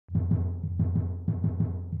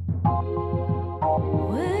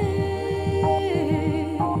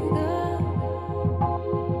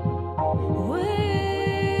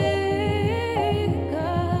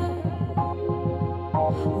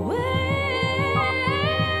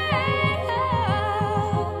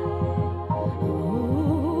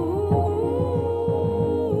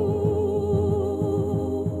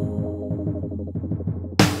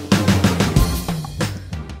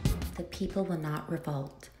people will not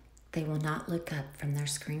revolt. They will not look up from their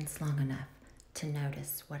screens long enough to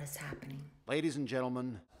notice what is happening. Ladies and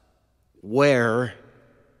gentlemen, wear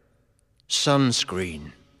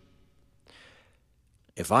sunscreen.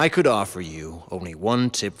 If I could offer you only one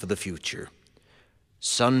tip for the future,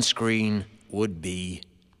 sunscreen would be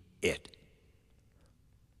it.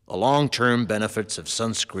 The long-term benefits of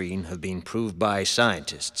sunscreen have been proved by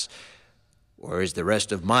scientists, whereas the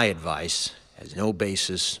rest of my advice has no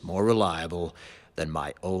basis more reliable than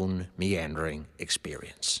my own meandering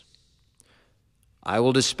experience. I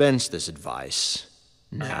will dispense this advice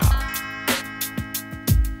now.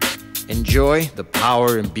 Enjoy the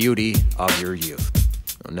power and beauty of your youth.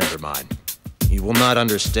 Oh, never mind. You will not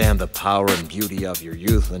understand the power and beauty of your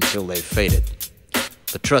youth until they've faded.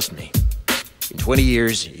 But trust me, in 20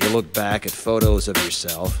 years, you'll look back at photos of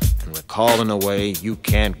yourself and recall in a way you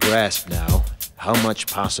can't grasp now how much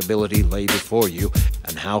possibility lay before you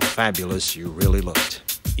and how fabulous you really looked.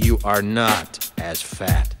 You are not as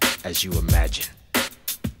fat as you imagine.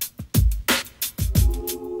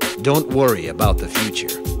 Don't worry about the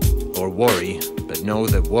future, or worry, but know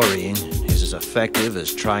that worrying is as effective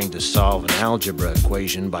as trying to solve an algebra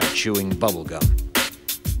equation by chewing bubblegum.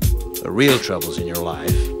 The real troubles in your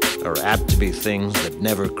life are apt to be things that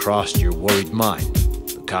never crossed your worried mind,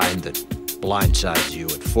 the kind that blindsides you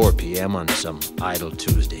at 4 p.m. on some idle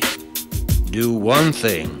Tuesday. Do one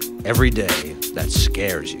thing every day that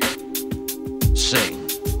scares you. Sing.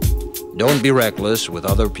 Don't be reckless with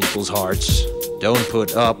other people's hearts. Don't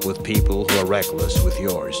put up with people who are reckless with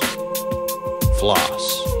yours.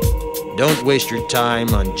 Floss. Don't waste your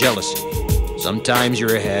time on jealousy. Sometimes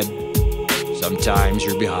you're ahead, sometimes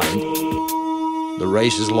you're behind. The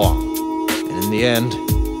race is long, and in the end,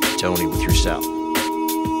 it's only with yourself.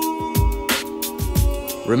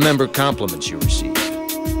 Remember compliments you receive.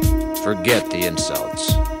 Forget the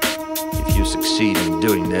insults. If you succeed in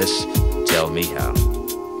doing this, tell me how.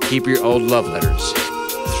 Keep your old love letters.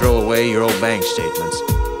 Throw away your old bank statements.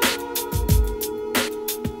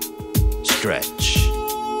 Stretch.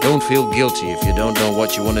 Don't feel guilty if you don't know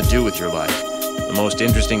what you want to do with your life. The most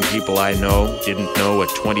interesting people I know didn't know at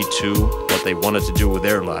 22 what they wanted to do with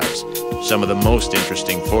their lives. Some of the most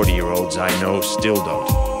interesting 40-year-olds I know still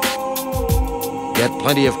don't. Get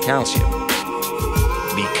plenty of calcium.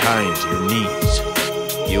 Be kind to your knees.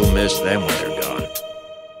 You'll miss them when they're gone.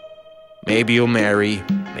 Maybe you'll marry,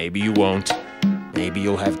 maybe you won't. Maybe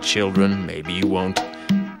you'll have children, maybe you won't.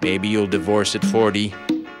 Maybe you'll divorce at 40.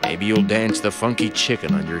 Maybe you'll dance the funky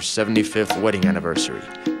chicken on your 75th wedding anniversary.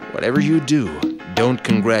 Whatever you do, don't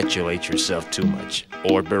congratulate yourself too much,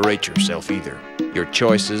 or berate yourself either. Your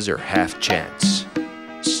choices are half chance.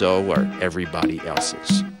 So are everybody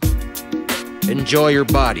else's. Enjoy your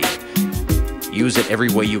body. Use it every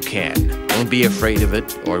way you can. Don't be afraid of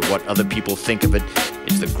it or what other people think of it.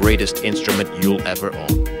 It's the greatest instrument you'll ever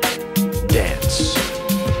own. Dance.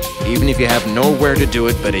 Even if you have nowhere to do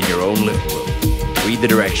it but in your own living room. Read the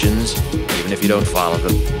directions, even if you don't follow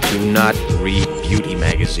them. Do not read beauty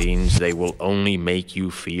magazines. They will only make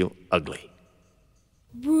you feel ugly.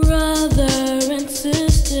 Brother and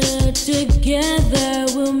sister, together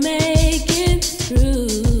we'll make it through.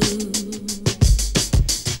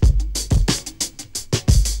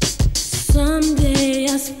 Someday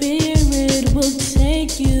our spirit will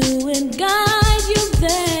take you and guide you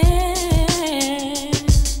there.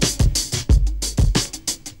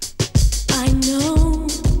 I know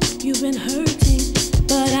you've been hurting,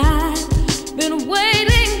 but I've been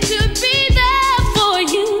waiting to be there for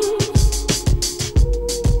you.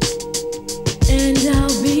 And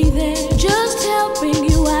I'll be there just helping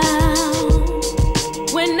you out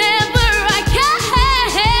whenever I can.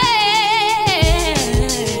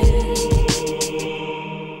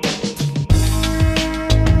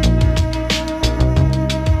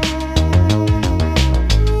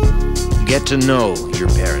 Get to know your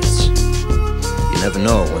parents. You never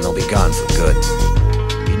know when they'll be gone for good.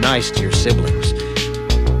 Be nice to your siblings.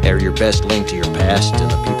 They're your best link to your past and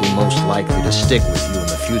the people most likely to stick with you in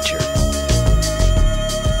the future.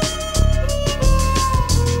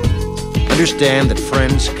 Understand that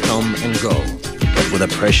friends come and go, but with a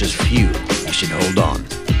precious few, you should hold on.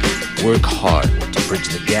 Work hard to bridge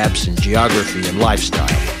the gaps in geography and lifestyle,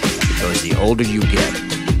 because the older you get,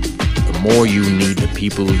 the more you need the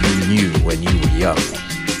people you knew when you were young.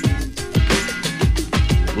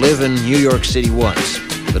 Live in New York City once,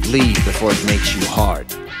 but leave before it makes you hard.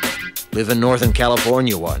 Live in Northern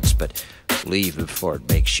California once, but leave before it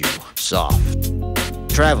makes you soft.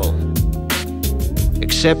 Travel.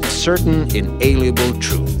 Accept certain inalienable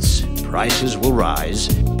truths. Prices will rise,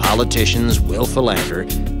 politicians will philander,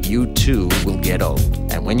 you too will get old.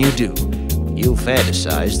 And when you do, You'll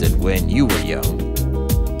fantasize that when you were young,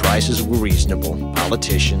 prices were reasonable,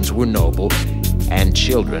 politicians were noble, and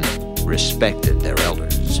children respected their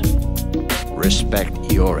elders.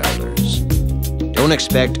 Respect your elders. Don't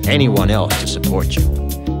expect anyone else to support you.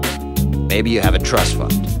 Maybe you have a trust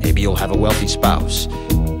fund, maybe you'll have a wealthy spouse,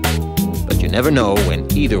 but you never know when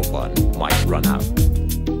either one might run out.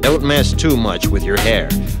 Don't mess too much with your hair,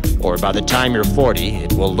 or by the time you're 40,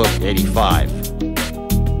 it will look 85.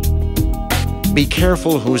 Be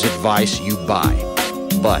careful whose advice you buy,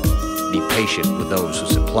 but be patient with those who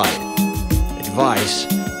supply it. Advice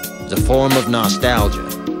is a form of nostalgia.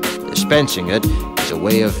 Dispensing it is a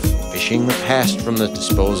way of fishing the past from the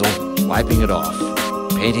disposal, wiping it off,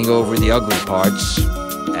 painting over the ugly parts,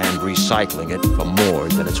 and recycling it for more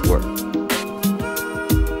than it's worth.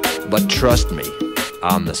 But trust me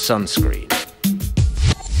on the sunscreen.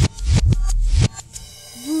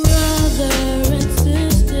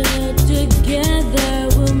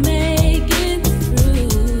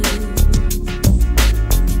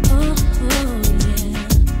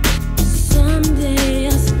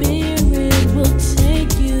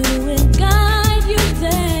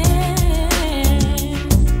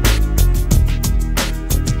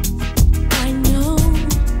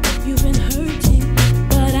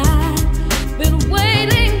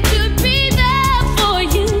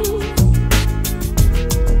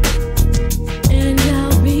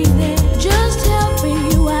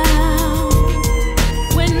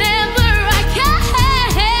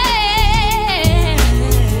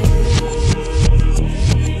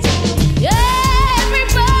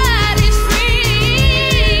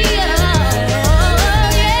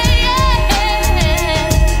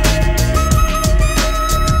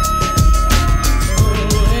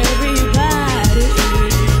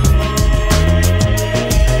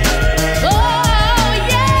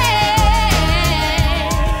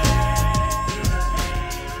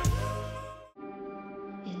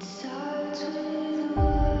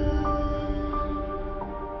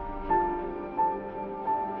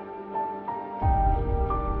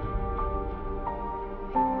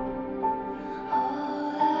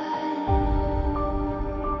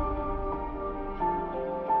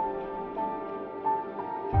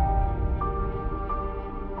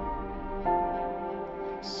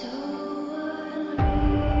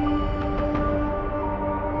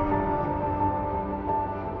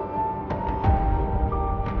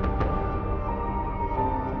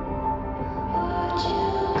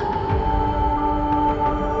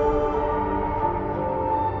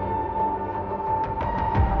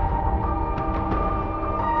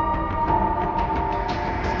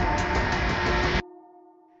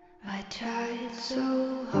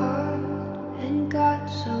 So hard and got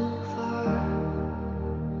so far,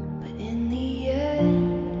 but in the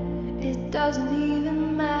end it doesn't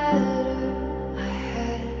even matter. I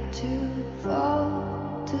had to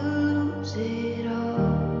fall to lose it all,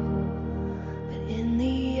 but in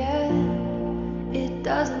the end it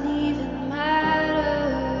doesn't even matter.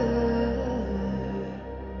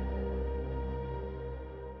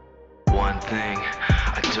 One thing,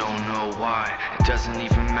 I don't know why, it doesn't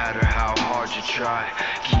even matter how hard you try.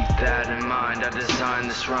 Keep that in mind, I designed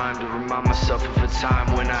this rhyme to remind myself of a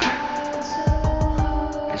time when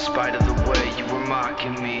in spite of the way you were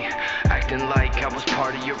mocking me, acting like I was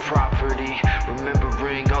part of your property,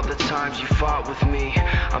 remembering all the times you fought with me,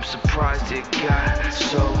 I'm surprised it got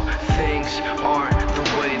so things aren't the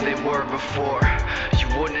way they were before. You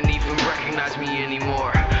wouldn't even recognize me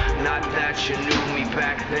anymore. Not that you knew me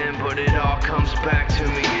back then, but it all comes back to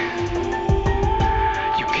me.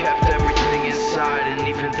 You kept everything inside, and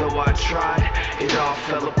even though I tried, it all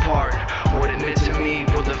fell apart. What it meant to me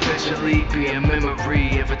will eventually be a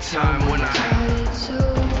memory of a time when I tried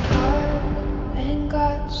so hard and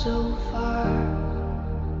got so far,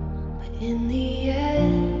 but in the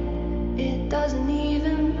end it doesn't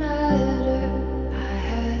even matter. I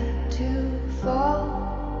had to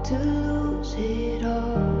fall to lose it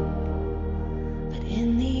all, but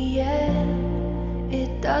in the end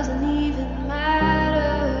it doesn't even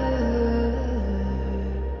matter.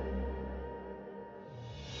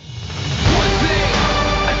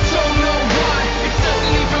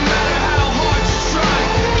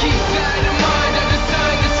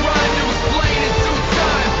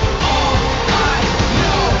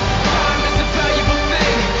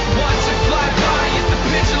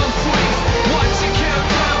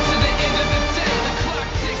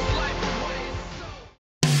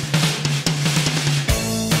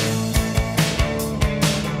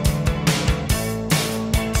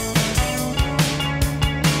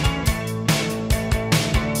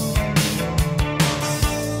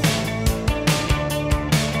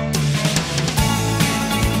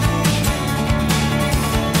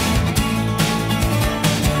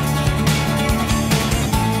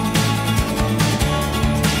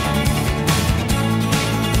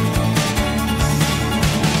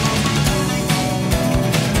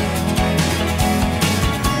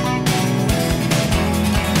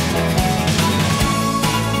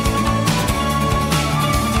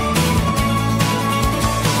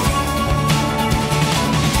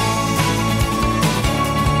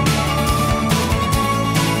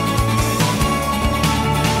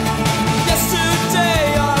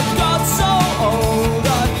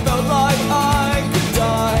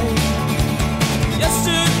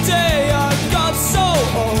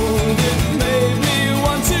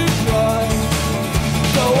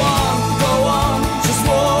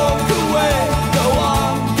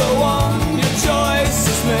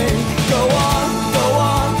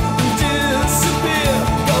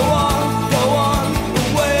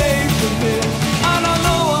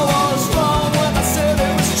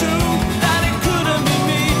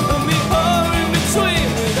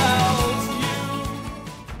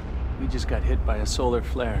 hit by a solar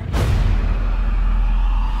flare.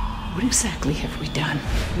 What exactly have we done?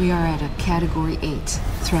 We are at a Category 8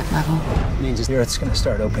 threat level. It means the Earth's going to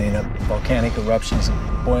start opening up volcanic eruptions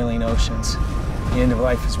and boiling oceans. The end of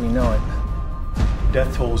life as we know it.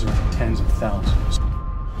 Death tolls are tens of thousands.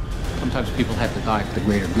 Sometimes people have to die for the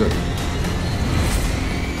greater good.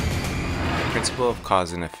 The principle of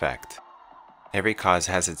cause and effect. Every cause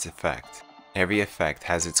has its effect. Every effect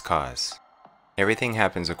has its cause. Everything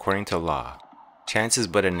happens according to law. Chance is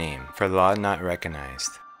but a name for law not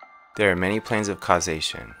recognized. There are many planes of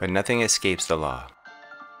causation, but nothing escapes the law.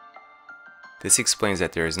 This explains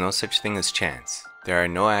that there is no such thing as chance. There are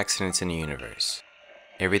no accidents in the universe.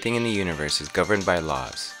 Everything in the universe is governed by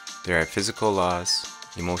laws. There are physical laws,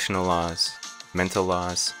 emotional laws, mental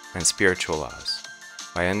laws, and spiritual laws.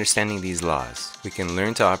 By understanding these laws, we can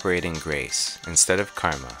learn to operate in grace instead of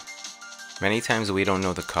karma. Many times we don't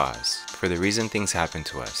know the cause for the reason things happen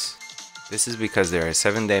to us. This is because there are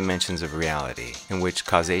 7 dimensions of reality in which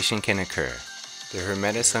causation can occur. The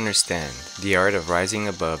Hermetics understand the art of rising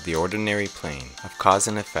above the ordinary plane of cause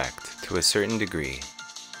and effect to a certain degree.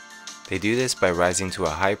 They do this by rising to a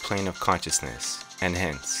high plane of consciousness, and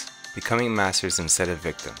hence, becoming masters instead of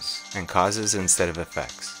victims, and causes instead of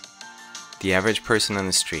effects. The average person on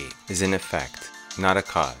the street is an effect, not a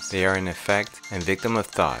cause. They are an effect and victim of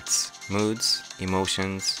thoughts, moods,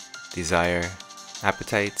 emotions, desire,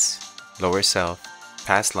 appetites, lower self,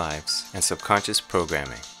 past lives, and subconscious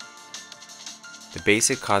programming. The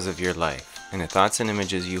basic cause of your life and the thoughts and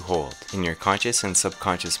images you hold in your conscious and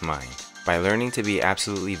subconscious mind. By learning to be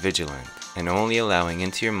absolutely vigilant and only allowing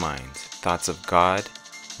into your mind thoughts of God,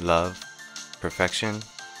 love, perfection,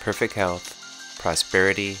 perfect health,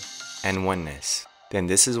 prosperity, and oneness, then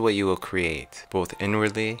this is what you will create, both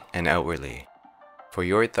inwardly and outwardly. For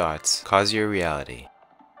your thoughts cause your reality.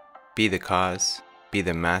 Be the cause, be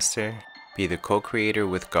the master, be the co-creator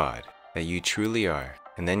with God that you truly are,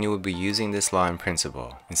 and then you will be using this law and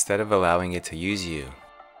principle instead of allowing it to use you.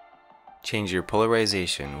 Change your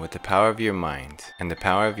polarization with the power of your mind and the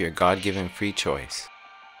power of your God-given free choice.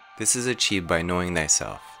 This is achieved by knowing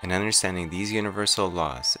thyself and understanding these universal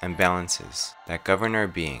laws and balances that govern our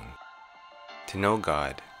being. To know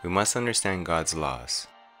God, we must understand God's laws.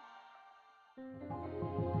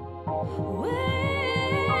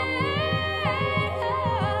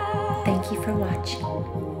 Thank you for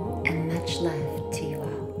watching.